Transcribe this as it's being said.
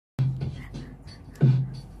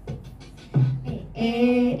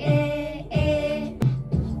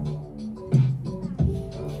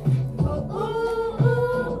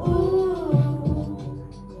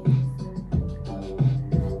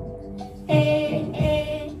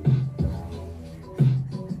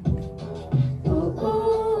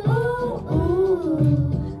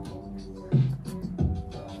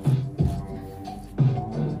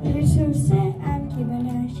So sad, I'm giving a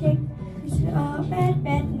check. It's all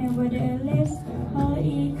bad, nevertheless. All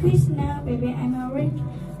quiz now, baby, I'm a wreck.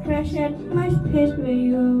 Crash at my space where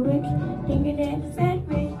you're weak. Thinking that bad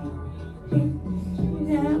way.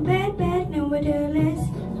 Bad, nevertheless.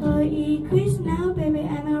 All quiz now, baby,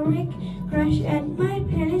 I'm a wreck. Crash at my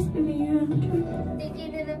place, baby, you're weak.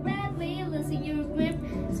 Thinking in a bad way, losing your grip.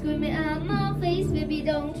 Screaming out my face, baby,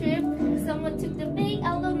 don't trip. Someone took the bait,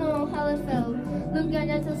 I don't know how it felt. Look at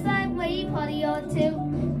that sideways, party on tip.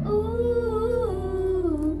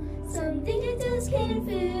 Ooh, something I just can't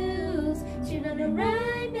refuse. Should on the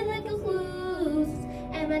right, be like a clues.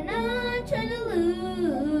 Am I not trying to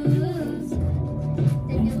lose?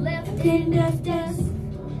 Then you left in the dust.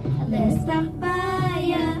 Let's stop by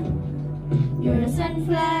ya. You're a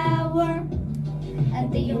sunflower. I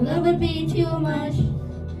think your love would be too much.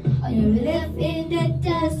 Or you left in the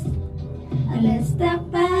dust. Let's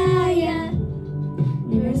stop by ya.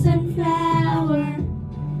 You're a sunflower.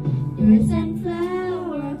 You're a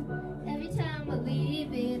sunflower. Every time I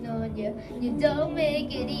leave it on you, you don't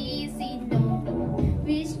make it easy, no.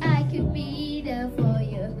 Wish I could be there for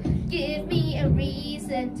you. Give me a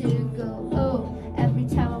reason to go. Oh, every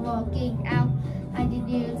time I'm walking out, I need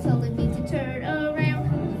you telling me to turn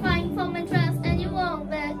around. Find for my trust and you won't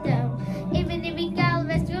back down. Even if we got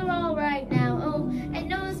rest, you're all right now. Oh, I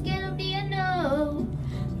know it's gonna be a no.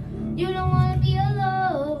 You don't wanna be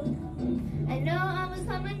alone. I know I must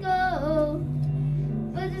come and go,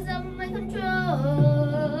 but it's out of my control.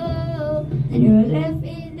 And you're left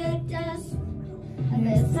in the dust.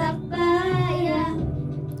 Let's stop by ya.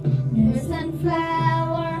 You're a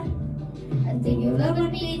sunflower. I think your love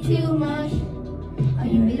would be too much. Or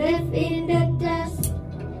you're left in the dust.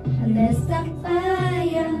 Let's stop by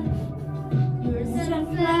ya. You're a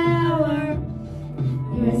sunflower.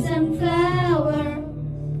 You're a sunflower.